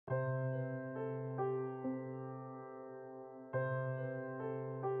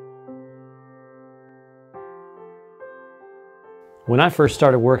When I first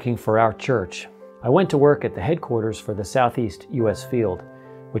started working for our church, I went to work at the headquarters for the Southeast U.S. Field,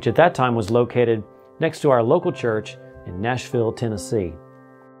 which at that time was located next to our local church in Nashville, Tennessee.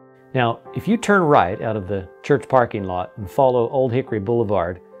 Now, if you turn right out of the church parking lot and follow Old Hickory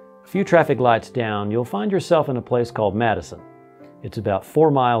Boulevard, a few traffic lights down, you'll find yourself in a place called Madison. It's about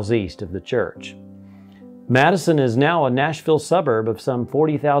 4 miles east of the church. Madison is now a Nashville suburb of some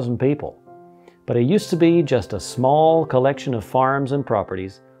 40,000 people, but it used to be just a small collection of farms and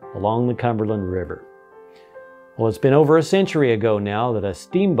properties along the Cumberland River. Well, it's been over a century ago now that a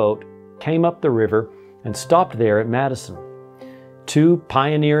steamboat came up the river and stopped there at Madison. 2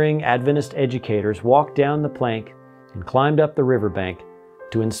 pioneering Adventist educators walked down the plank and climbed up the riverbank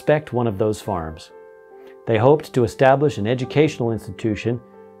to inspect one of those farms. They hoped to establish an educational institution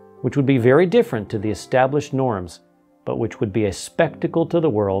which would be very different to the established norms, but which would be a spectacle to the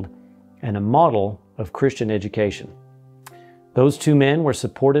world and a model of Christian education. Those 2 men were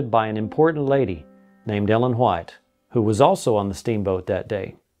supported by an important lady named Ellen White, who was also on the steamboat that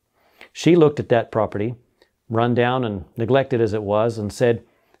day. She looked at that property, run down and neglected as it was, and said,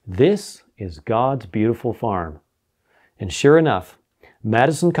 "This is God's beautiful farm." And sure enough,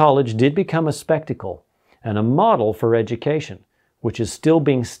 Madison College did become a spectacle and a model for education, which is still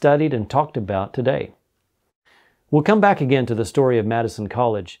being studied and talked about today. We'll come back again to the story of Madison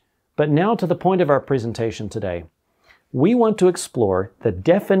College, but now to the point of our presentation today. We want to explore the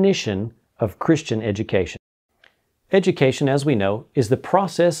definition of Christian education. Education, as we know, is the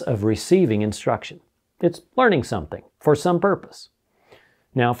process of receiving instruction. It's learning something for some purpose.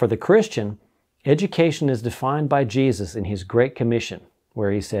 Now, for the Christian, education is defined by Jesus in His Great Commission,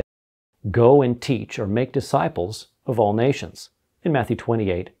 where He said, "Go and teach or make disciples of all nations," in Matthew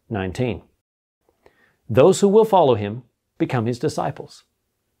 28:19. Those who will follow Him become His disciples.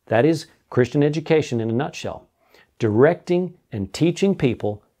 That is Christian education in a nutshell, directing and teaching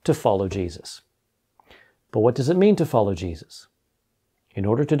people to follow Jesus. But what does it mean to follow Jesus? In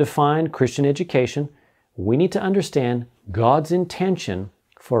order to define Christian education, we need to understand God's intention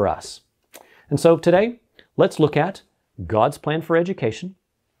for us. And so today, let's look at God's plan for education,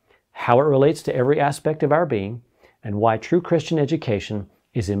 how it relates to every aspect of our being, and why true Christian education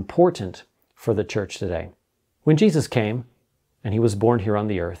is important for the church today. When Jesus came, and He was born here on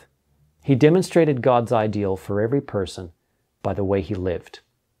the earth, He demonstrated God's ideal for every person by the way He lived.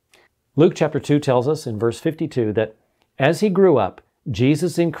 Luke chapter 2 tells us in verse 52 that as He grew up,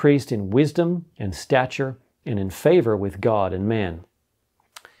 Jesus increased in wisdom and stature and in favor with God and man.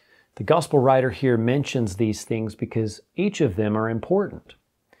 The gospel writer here mentions these things because each of them are important.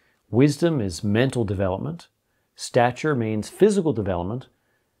 Wisdom is mental development, stature means physical development,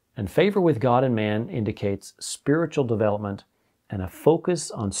 and favor with God and man indicates spiritual development and a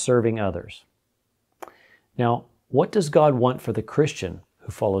focus on serving others. Now, what does God want for the Christian who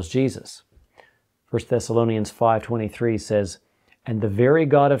follows Jesus? 1 Thessalonians 5:23 says, "And the very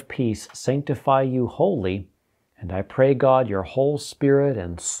God of peace sanctify you wholly, and I pray God your whole spirit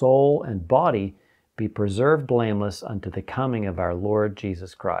and soul and body be preserved blameless unto the coming of our Lord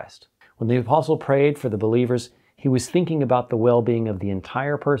Jesus Christ." When the apostle prayed for the believers, he was thinking about the well-being of the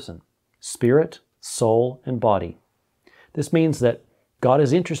entire person, spirit, soul, and body. This means that God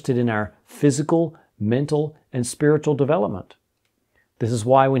is interested in our physical, mental, and spiritual development. This is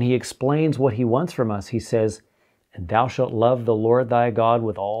why when He explains what He wants from us, He says, "And thou shalt love the Lord thy God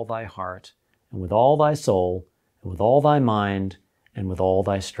with all thy heart, and with all thy soul, and with all thy mind, and with all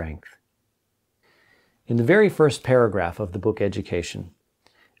thy strength." In the very first paragraph of the book Education,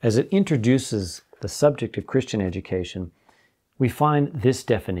 as it introduces the subject of Christian education, we find this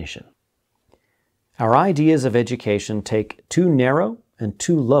definition. Our ideas of education take too narrow and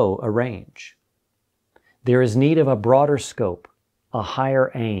too low a range. There is need of a broader scope, a higher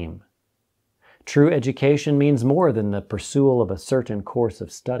aim. True education means more than the pursuit of a certain course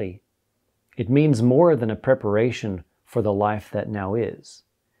of study. It means more than a preparation for the life that now is.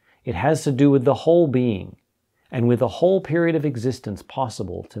 It has to do with the whole being and with the whole period of existence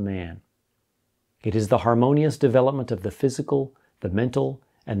possible to man. It is the harmonious development of the physical, the mental,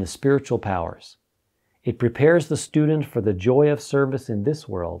 and the spiritual powers. It prepares the student for the joy of service in this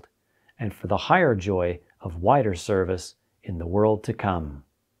world and for the higher joy of wider service in the world to come.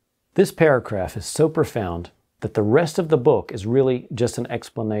 This paragraph is so profound that the rest of the book is really just an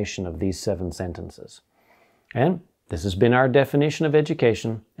explanation of these 7 sentences. And this has been our definition of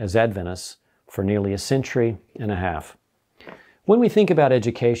education as Adventists for nearly a century and a half. When we think about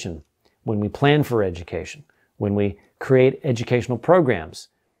education, when we plan for education, when we create educational programs,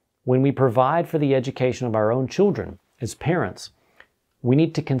 when we provide for the education of our own children as parents, we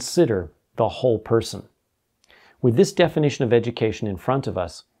need to consider the whole person. With this definition of education in front of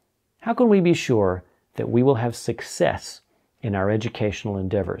us, how can we be sure that we will have success in our educational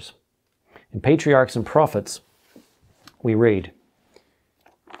endeavors? In Patriarchs and Prophets, we read,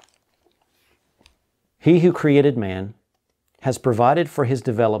 "He who created man has provided for his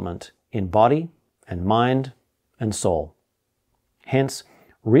development in body and mind and soul. Hence,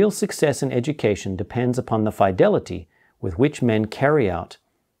 real success in education depends upon the fidelity with which men carry out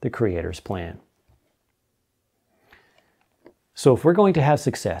the Creator's plan." So if we're going to have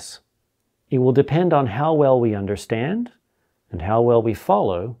success, it will depend on how well we understand and how well we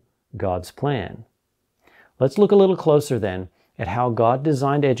follow God's plan. Let's look a little closer then at how God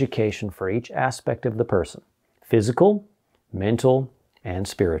designed education for each aspect of the person: physical, mental, and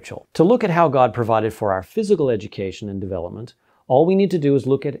spiritual. To look at how God provided for our physical education and development, all we need to do is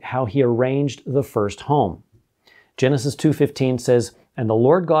look at how He arranged the first home. Genesis 2:15 says, "And the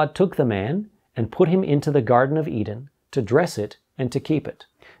Lord God took the man and put him into the Garden of Eden to dress it and to keep it."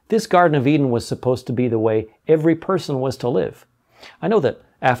 This Garden of Eden was supposed to be the way every person was to live. I know that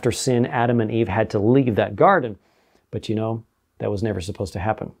after sin, Adam and Eve had to leave that garden, but that was never supposed to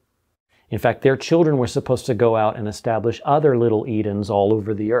happen. In fact, their children were supposed to go out and establish other little Edens all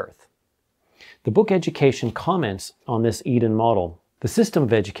over the earth. The book Education comments on this Eden model. The system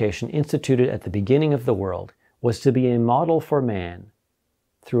of education instituted at the beginning of the world was to be a model for man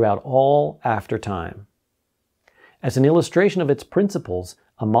throughout all after time. As an illustration of its principles,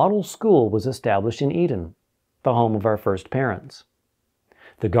 a model school was established in Eden, the home of our first parents.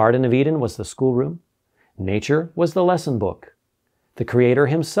 The Garden of Eden was the schoolroom. Nature was the lesson book. The Creator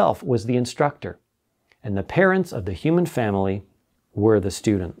Himself was the instructor. And the parents of the human family were the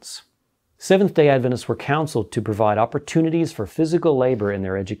students. Seventh-day Adventists were counseled to provide opportunities for physical labor in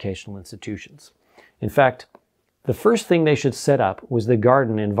their educational institutions. In fact, the first thing they should set up was the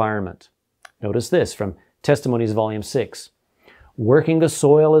garden environment. Notice this from Testimonies, Volume 6. "Working the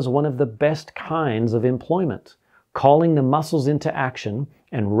soil is one of the best kinds of employment, calling the muscles into action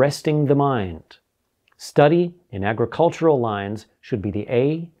and resting the mind. Study in agricultural lines should be the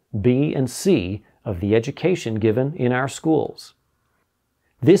A, B, and C of the education given in our schools."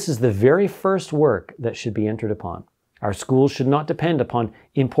 This is the very first work that should be entered upon. Our schools should not depend upon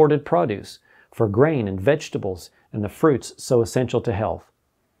imported produce for grain and vegetables and the fruits so essential to health.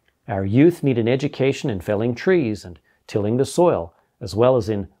 Our youth need an education in felling trees and tilling the soil, as well as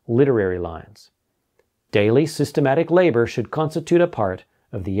in literary lines. Daily systematic labor should constitute a part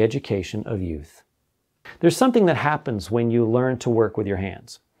of the education of youth. There's something that happens when you learn to work with your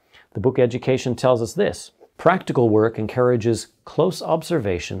hands. The book Education tells us this: practical work encourages close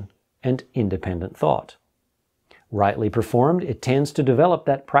observation and independent thought. Rightly performed, it tends to develop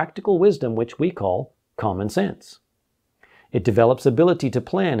that practical wisdom which we call common sense. It develops ability to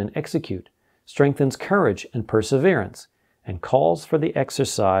plan and execute, strengthens courage and perseverance, and calls for the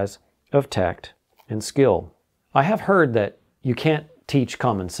exercise of tact and skill. I have heard that you can't teach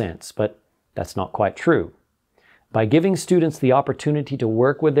common sense, but that's not quite true. By giving students the opportunity to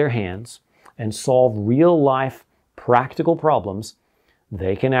work with their hands and solve real-life practical problems,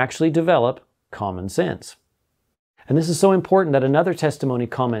 they can actually develop common sense. And this is so important that another testimony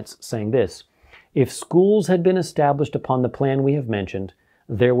comments saying this: "If schools had been established upon the plan we have mentioned,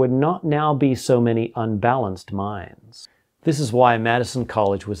 there would not now be so many unbalanced minds." This is why Madison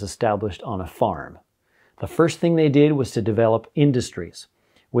College was established on a farm. The first thing they did was to develop industries,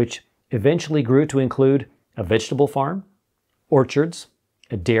 which eventually grew to include a vegetable farm, orchards,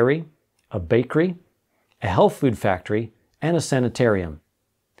 a dairy, a bakery, a health food factory, and a sanitarium.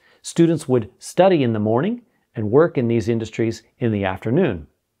 Students would study in the morning and work in these industries in the afternoon.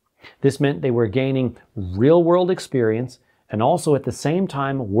 This meant they were gaining real-world experience and also at the same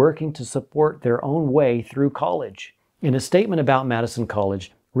time working to support their own way through college. In a statement about Madison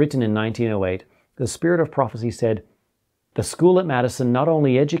College, written in 1908, the Spirit of Prophecy said, "The school at Madison not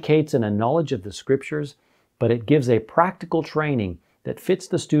only educates in a knowledge of the Scriptures, but it gives a practical training that fits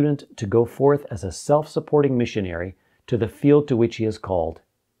the student to go forth as a self-supporting missionary to the field to which he is called.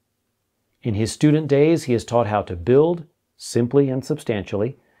 In his student days, he is taught how to build, simply and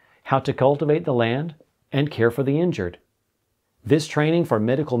substantially, how to cultivate the land, and care for the injured. This training for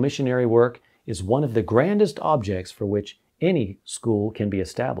medical missionary work is one of the grandest objects for which any school can be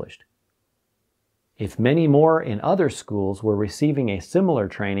established. If many more in other schools were receiving a similar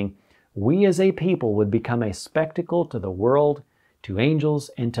training, we as a people would become a spectacle to the world, to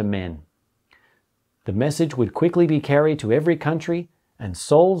angels, and to men. The message would quickly be carried to every country, and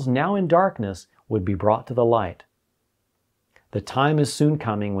souls now in darkness would be brought to the light. The time is soon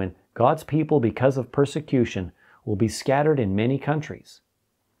coming when God's people, because of persecution, will be scattered in many countries.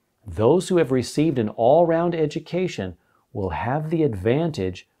 Those who have received an all-round education will have the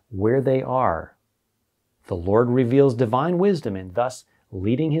advantage where they are. The Lord reveals divine wisdom in thus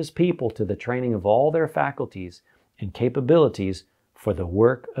leading His people to the training of all their faculties and capabilities for the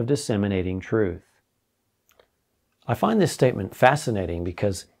work of disseminating truth. I find this statement fascinating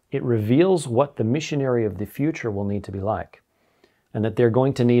because it reveals what the missionary of the future will need to be like, and that they're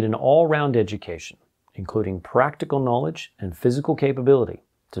going to need an all-round education, including practical knowledge and physical capability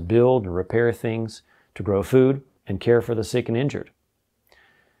to build and repair things, to grow food, and care for the sick and injured.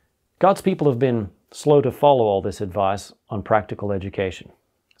 God's people have been slow to follow all this advice on practical education.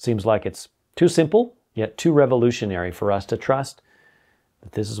 Seems like it's too simple, yet too revolutionary for us to trust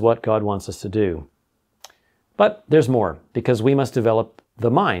that this is what God wants us to do. But there's more, because we must develop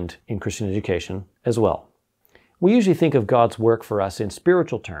the mind in Christian education as well. We usually think of God's work for us in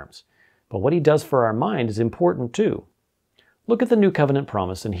spiritual terms, but what He does for our mind is important too. Look at the New Covenant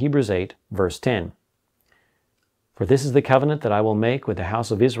promise in Hebrews 8, verse 10. For this is the covenant that I will make with the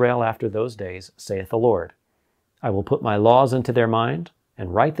house of Israel after those days, saith the Lord. I will put my laws into their mind,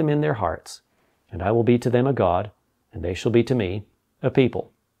 and write them in their hearts, and I will be to them a God, and they shall be to me a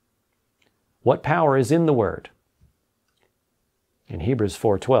people. What power is in the Word? In Hebrews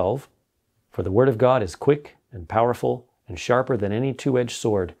 4:12, for the Word of God is quick and powerful and sharper than any two-edged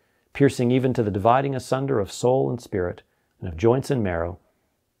sword, piercing even to the dividing asunder of soul and spirit, and of joints and marrow,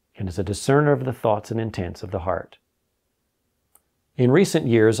 and is a discerner of the thoughts and intents of the heart. In recent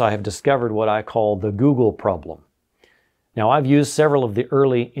years, I have discovered what I call the Google problem. Now, I've used several of the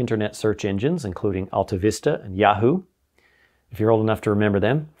early internet search engines, including Alta Vista and Yahoo, if you're old enough to remember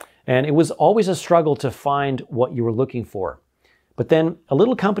them, and it was always a struggle to find what you were looking for. But then a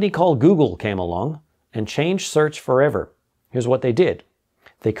little company called Google came along and changed search forever. Here's what they did.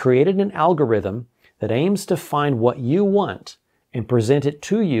 They created an algorithm that aims to find what you want and present it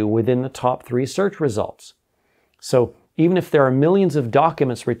to you within the top 3 search results. So even if there are millions of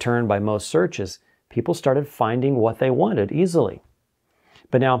documents returned by most searches, people started finding what they wanted easily.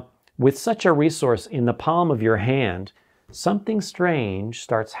 But now, with such a resource in the palm of your hand, something strange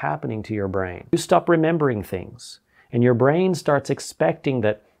starts happening to your brain. You stop remembering things, and your brain starts expecting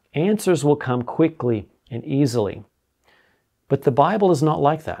that answers will come quickly and easily. But the Bible is not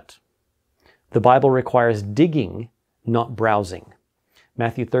like that. The Bible requires digging, not browsing.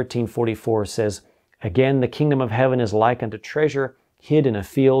 Matthew 13:44 says, Again, the kingdom of heaven is like unto treasure hid in a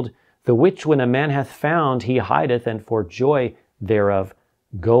field, the which when a man hath found, he hideth, and for joy thereof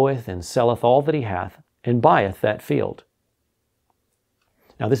goeth and selleth all that he hath, and buyeth that field.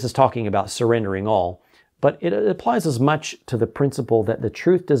 Now, this is talking about surrendering all, but it applies as much to the principle that the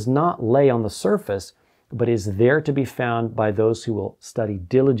truth does not lay on the surface, but is there to be found by those who will study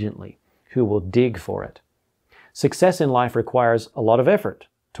diligently, who will dig for it. Success in life requires a lot of effort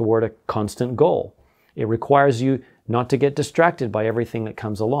toward a constant goal. It requires you not to get distracted by everything that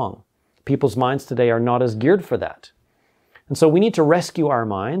comes along. People's minds today are not as geared for that. And so we need to rescue our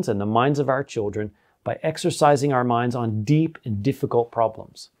minds and the minds of our children by exercising our minds on deep and difficult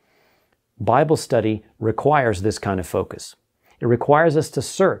problems. Bible study requires this kind of focus. It requires us to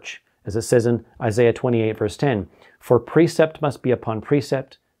search, as it says in Isaiah 28, verse 10, for precept must be upon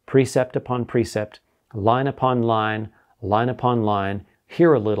precept, precept upon precept, line upon line, line upon line,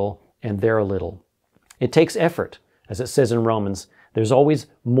 here a little and there a little. It takes effort. As it says in Romans, there's always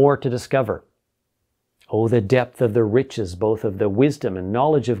more to discover. Oh, the depth of the riches, both of the wisdom and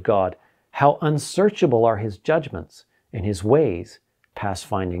knowledge of God. How unsearchable are His judgments, and His ways past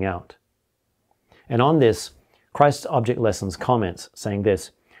finding out. And on this, Christ's Object Lessons comments, saying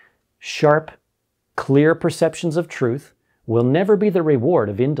this, sharp, clear perceptions of truth will never be the reward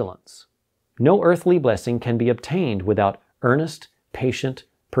of indolence. No earthly blessing can be obtained without earnest, patient,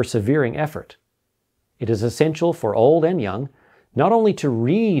 persevering effort. It is essential for old and young not only to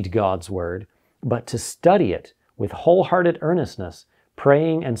read God's Word, but to study it with wholehearted earnestness,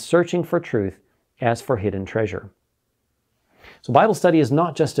 praying and searching for truth as for hidden treasure. So Bible study is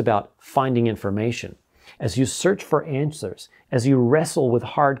not just about finding information. As you search for answers, as you wrestle with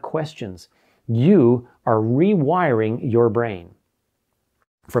hard questions, you are rewiring your brain.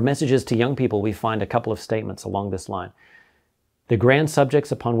 For messages to young people, we find a couple of statements along this line. The grand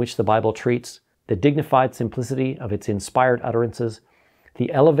subjects upon which the Bible treats, the dignified simplicity of its inspired utterances,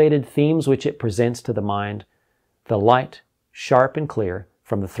 the elevated themes which it presents to the mind, the light, sharp and clear,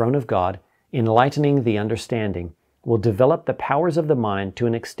 from the throne of God, enlightening the understanding, will develop the powers of the mind to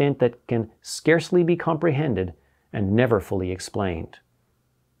an extent that can scarcely be comprehended and never fully explained.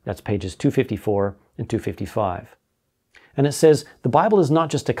 That's pages 254 and 255. And it says, the Bible is not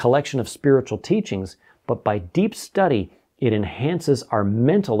just a collection of spiritual teachings, but by deep study, it enhances our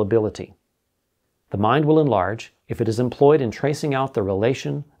mental ability. The mind will enlarge if it is employed in tracing out the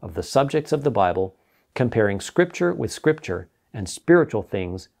relation of the subjects of the Bible, comparing Scripture with Scripture and spiritual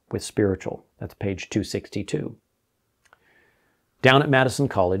things with spiritual. That's page 262. Down at Madison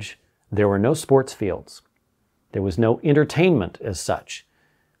College, there were no sports fields. There was no entertainment as such.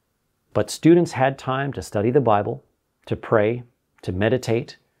 But students had time to study the Bible, to pray, to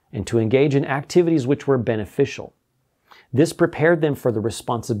meditate, and to engage in activities which were beneficial. This prepared them for the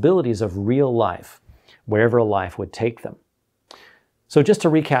responsibilities of real life, wherever life would take them. So just to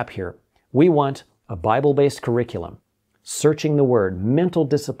recap here, we want a Bible-based curriculum, searching the Word, mental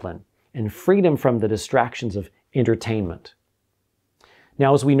discipline, and freedom from the distractions of entertainment.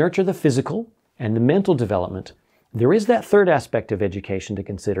 Now, as we nurture the physical and the mental development, there is that third aspect of education to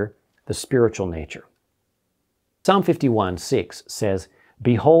consider, the spiritual nature. Psalm 51:6 says,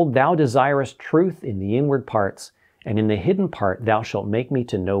 "Behold, thou desirest truth in the inward parts, and in the hidden part thou shalt make me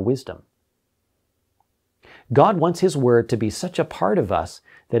to know wisdom." God wants His Word to be such a part of us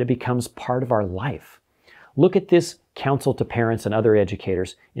that it becomes part of our life. Look at this counsel to parents and other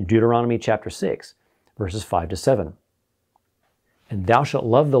educators in Deuteronomy chapter 6, verses 5 to 7. "And thou shalt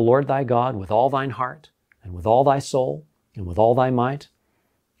love the Lord thy God with all thine heart, and with all thy soul, and with all thy might.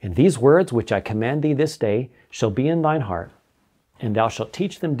 And these words which I command thee this day shall be in thine heart, and thou shalt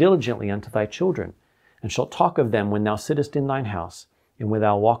teach them diligently unto thy children, and shalt talk of them when thou sittest in thine house, and when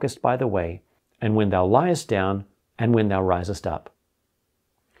thou walkest by the way, and when thou liest down, and when thou risest up."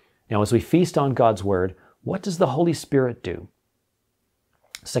 Now, as we feast on God's Word, what does the Holy Spirit do?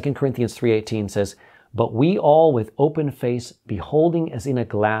 2 Corinthians 3:18 says, "But we all with open face, beholding as in a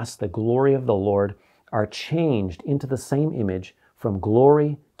glass the glory of the Lord, are changed into the same image from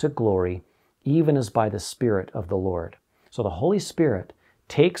glory to glory, even as by the Spirit of the Lord." So the Holy Spirit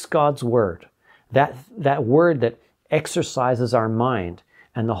takes God's Word, that Word that exercises our mind,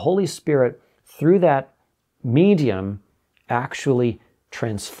 and the Holy Spirit, through that medium, actually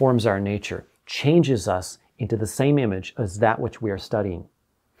transforms our nature, changes us into the same image as that which we are studying.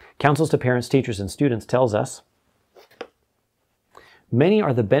 Counsels to Parents, Teachers, and Students tells us, "Many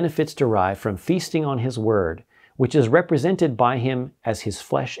are the benefits derived from feasting on His Word, which is represented by Him as His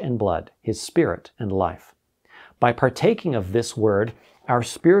flesh and blood, His spirit and life. By partaking of this Word, our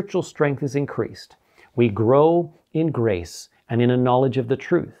spiritual strength is increased. We grow in grace and in a knowledge of the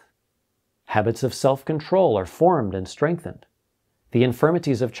truth. Habits of self-control are formed and strengthened. The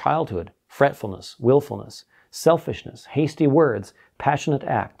infirmities of childhood, fretfulness, willfulness, selfishness, hasty words, passionate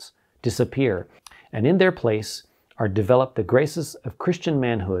acts, disappear, and in their place are developed the graces of Christian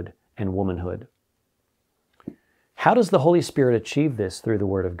manhood and womanhood." How does the Holy Spirit achieve this through the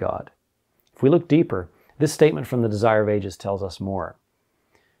Word of God? If we look deeper, this statement from the Desire of Ages tells us more.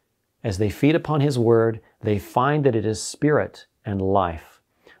 As they feed upon His Word, they find that it is spirit and life.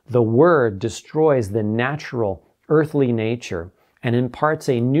 The Word destroys the natural, earthly nature and imparts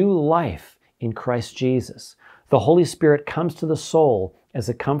a new life in Christ Jesus. The Holy Spirit comes to the soul as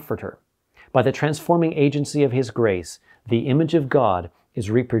a comforter. By the transforming agency of His grace, the image of God is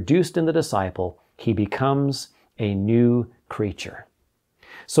reproduced in the disciple. He becomes a new creature.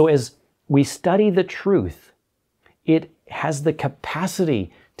 So as we study the truth, it has the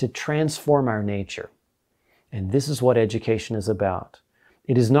capacity to transform our nature. And this is what education is about.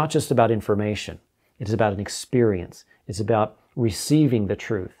 It is not just about information. It is about an experience. It's about receiving the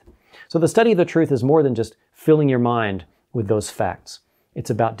truth. So the study of the truth is more than just filling your mind with those facts. It's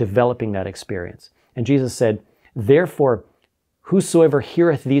about developing that experience. And Jesus said, "Therefore, whosoever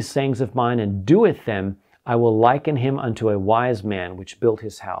heareth these sayings of mine and doeth them, I will liken him unto a wise man which built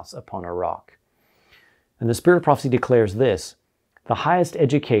his house upon a rock." And the Spirit of Prophecy declares this: the highest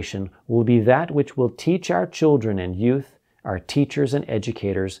education will be that which will teach our children and youth, our teachers and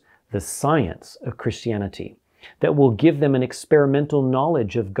educators, the science of Christianity, that will give them an experimental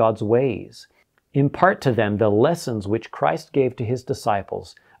knowledge of God's ways, impart to them the lessons which Christ gave to His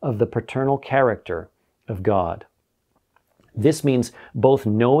disciples of the paternal character of God. This means both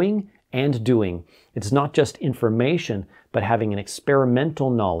knowing and doing. It's not just information, but having an experimental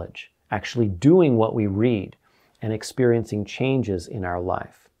knowledge, actually doing what we read and experiencing changes in our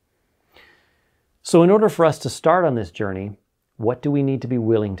life. So in order for us to start on this journey, what do we need to be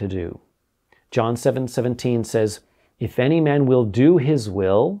willing to do? John 7:17 says, "If any man will do His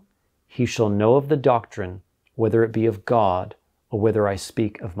will, he shall know of the doctrine, whether it be of God or whether I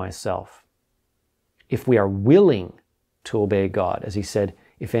speak of myself." If we are willing to obey God, as He said,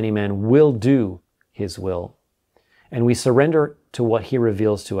 "If any man will do His will," and we surrender to what He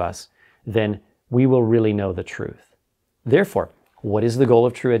reveals to us, then we will really know the truth. Therefore, what is the goal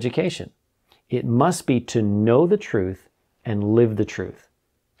of true education? It must be to know the truth and live the truth.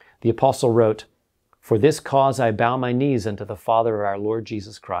 The apostle wrote, "For this cause I bow my knees unto the Father of our Lord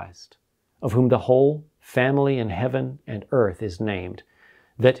Jesus Christ, of whom the whole family in heaven and earth is named,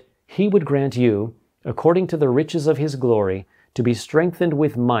 that he would grant you, according to the riches of his glory, to be strengthened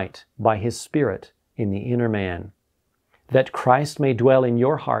with might by his Spirit in the inner man, that Christ may dwell in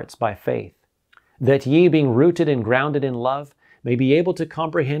your hearts by faith, that ye, being rooted and grounded in love, may be able to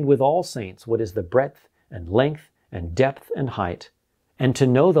comprehend with all saints what is the breadth and length and depth and height, and to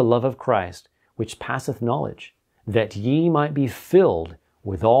know the love of Christ, which passeth knowledge, that ye might be filled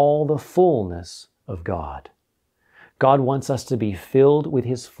with all the fullness of God." God wants us to be filled with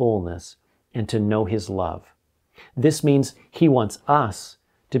his fullness and to know his love. This means he wants us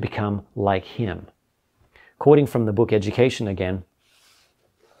to become like him. Quoting from the book Education again,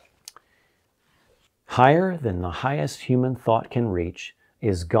 "Higher than the highest human thought can reach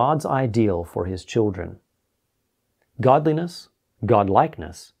is God's ideal for his children. Godliness,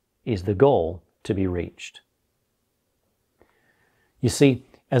 godlikeness, is the goal to be reached." You see,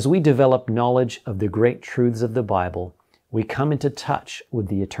 as we develop knowledge of the great truths of the Bible, we come into touch with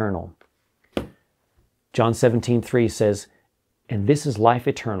the eternal. John 17:3 says, "And this is life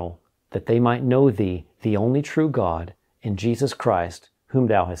eternal, that they might know thee, the only true God, and Jesus Christ, whom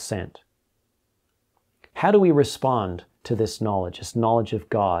thou hast sent." How do we respond to this knowledge of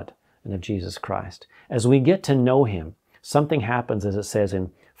God and of Jesus Christ? As we get to know him, something happens, as it says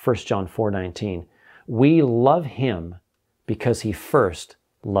in 1 John 4:19. We love him because he first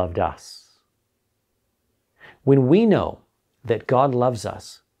loved us. When we know that God loves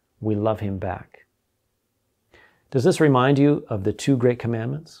us, we love him back. Does this remind you of the two great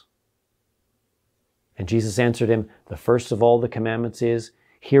commandments? And Jesus answered him, "The first of all the commandments is,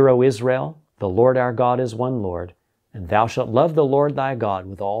 Hear, O Israel, the Lord our God is one Lord, and thou shalt love the Lord thy God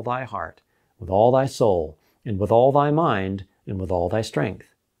with all thy heart, with all thy soul, and with all thy mind, and with all thy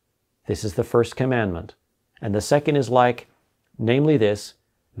strength. This is the first commandment. And the second is like, namely this,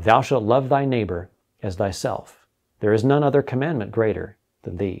 Thou shalt love thy neighbor as thyself. There is none other commandment greater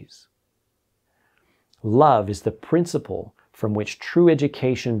than these." Love is the principle from which true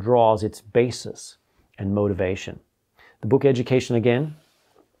education draws its basis and motivation. The book Education again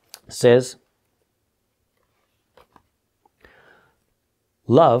says,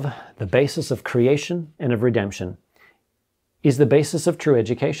 "Love, the basis of creation and of redemption, is the basis of true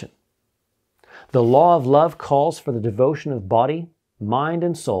education. The law of love calls for the devotion of body, mind,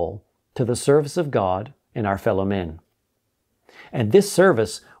 and soul to the service of God and our fellow men. And this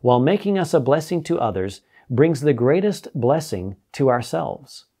service, while making us a blessing to others, brings the greatest blessing to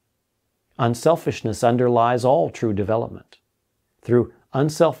ourselves. Unselfishness underlies all true development. Through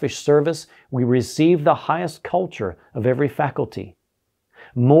unselfish service, we receive the highest culture of every faculty.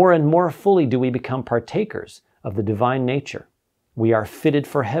 More and more fully do we become partakers of the divine nature. We are fitted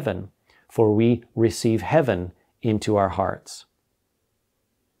for heaven, for we receive heaven into our hearts."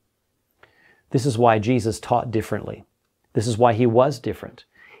 This is why Jesus taught differently. This is why he was different.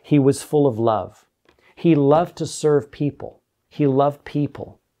 He was full of love. He loved to serve people. He loved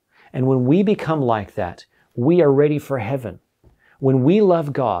people. And when we become like that, we are ready for heaven. When we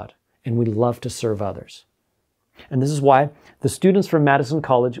love God and we love to serve others. And this is why the students from Madison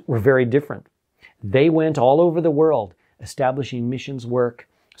College were very different. They went all over the world, establishing missions work,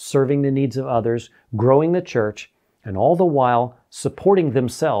 serving the needs of others, growing the church, and all the while supporting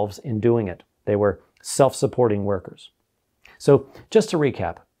themselves in doing it. They were self-supporting workers. So just to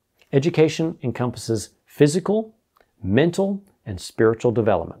recap, education encompasses physical, mental, and spiritual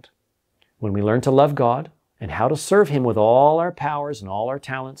development. When we learn to love God and how to serve him with all our powers and all our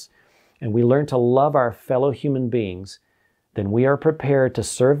talents, and we learn to love our fellow human beings, then we are prepared to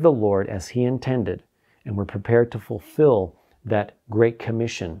serve the Lord as he intended, and we're prepared to fulfill that great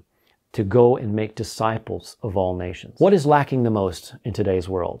commission to go and make disciples of all nations. What is lacking the most in today's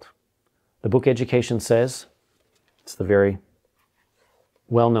world? The book Education says, it's the very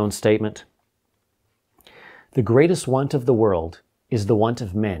well-known statement, "The greatest want of the world is the want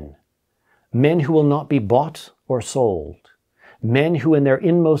of men. Men who will not be bought or sold. Men who in their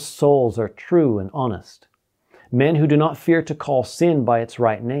inmost souls are true and honest. Men who do not fear to call sin by its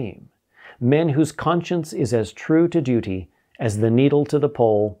right name. Men whose conscience is as true to duty as the needle to the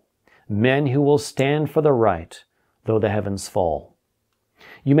pole. Men who will stand for the right, though the heavens fall."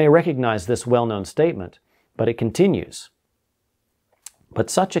 You may recognize this well-known statement, but it continues. "But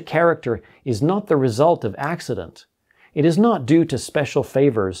such a character is not the result of accident. It is not due to special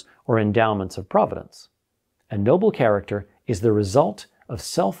favors or endowments of providence. A noble character is the result of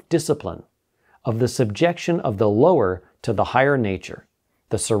self-discipline, of the subjection of the lower to the higher nature,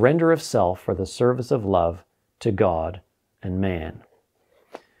 the surrender of self for the service of love to God and man.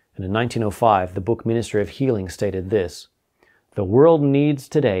 And in 1905, the book Ministry of Healing stated this: "The world needs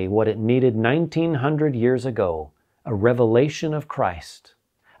today what it needed 1900 years ago, a revelation of Christ.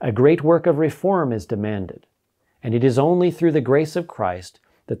 A great work of reform is demanded, and it is only through the grace of Christ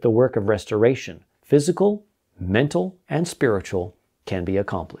that the work of restoration, physical, mental, and spiritual, can be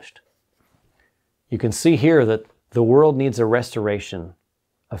accomplished." You can see here that the world needs a restoration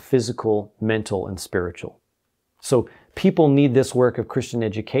of physical, mental, and spiritual. So people need this work of Christian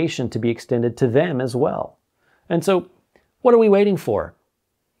education to be extended to them as well. And so, what are we waiting for?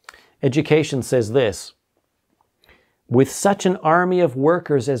 Education says this: "With such an army of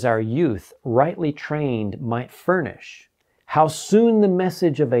workers as our youth, rightly trained, might furnish, how soon the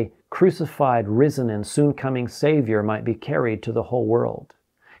message of a crucified, risen, and soon coming Savior might be carried to the whole world.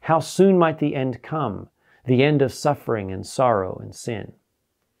 How soon might the end come, the end of suffering and sorrow and sin."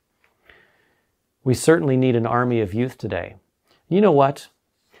 We certainly need an army of youth today. You know what?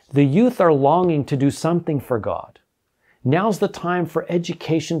 The youth are longing to do something for God. Now's the time for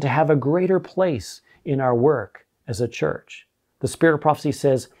education to have a greater place in our work as a church. The Spirit of Prophecy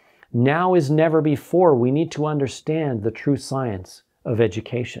says, now as never before, we need to understand the true science of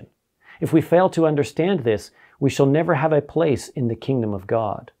education. If we fail to understand this, we shall never have a place in the kingdom of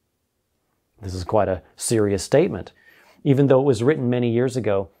God. This is quite a serious statement. Even though it was written many years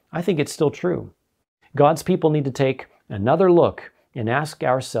ago, I think it's still true. God's people need to take another look and ask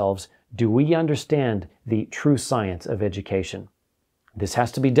ourselves, do we understand the true science of education? This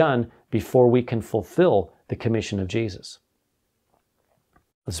has to be done before we can fulfill the commission of Jesus.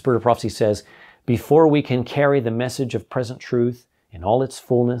 The Spirit of Prophecy says, before we can carry the message of present truth in all its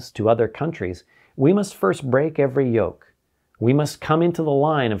fullness to other countries, we must first break every yoke. We must come into the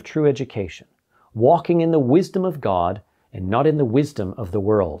line of true education, walking in the wisdom of God and not in the wisdom of the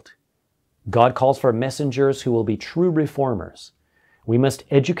world. God calls for messengers who will be true reformers. We must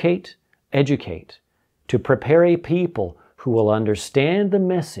educate to prepare a people who will understand the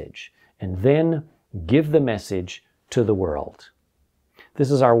message and then give the message to the world.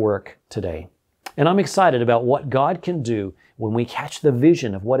 This is our work today. And I'm excited about what God can do when we catch the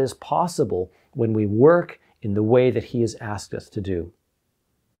vision of what is possible when we work in the way that He has asked us to do.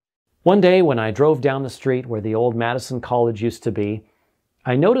 One day when I drove down the street where the old Madison College used to be,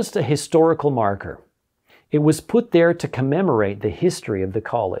 I noticed a historical marker. It was put there to commemorate the history of the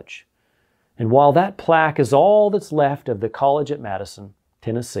college. And while that plaque is all that's left of the college at Madison,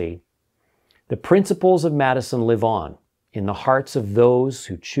 Tennessee, the principles of Madison live on in the hearts of those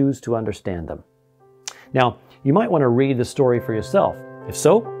who choose to understand them. Now, you might want to read the story for yourself. If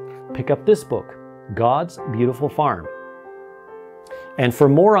so, pick up this book, God's Beautiful Farm. And for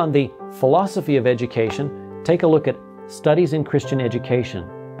more on the philosophy of education, take a look at Studies in Christian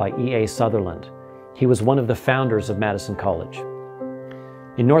Education by E.A. Sutherland. He was one of the founders of Madison College.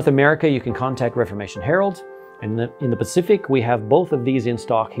 In North America, you can contact Reformation Herald, and in the Pacific, we have both of these in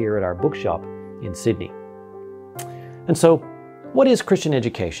stock here at our bookshop in Sydney. And so, what is Christian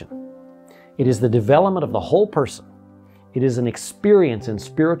education? It is the development of the whole person. It is an experience in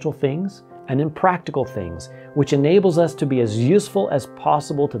spiritual things and in practical things, which enables us to be as useful as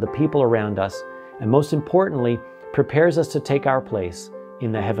possible to the people around us, and most importantly, prepares us to take our place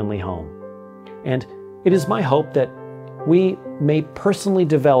in the heavenly home. And it is my hope that we may personally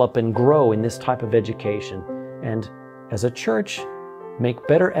develop and grow in this type of education, and as a church, make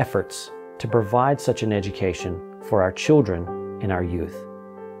better efforts to provide such an education for our children and our youth.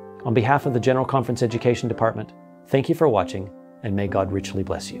 On behalf of the General Conference Education Department, thank you for watching, and may God richly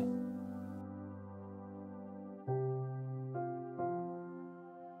bless you.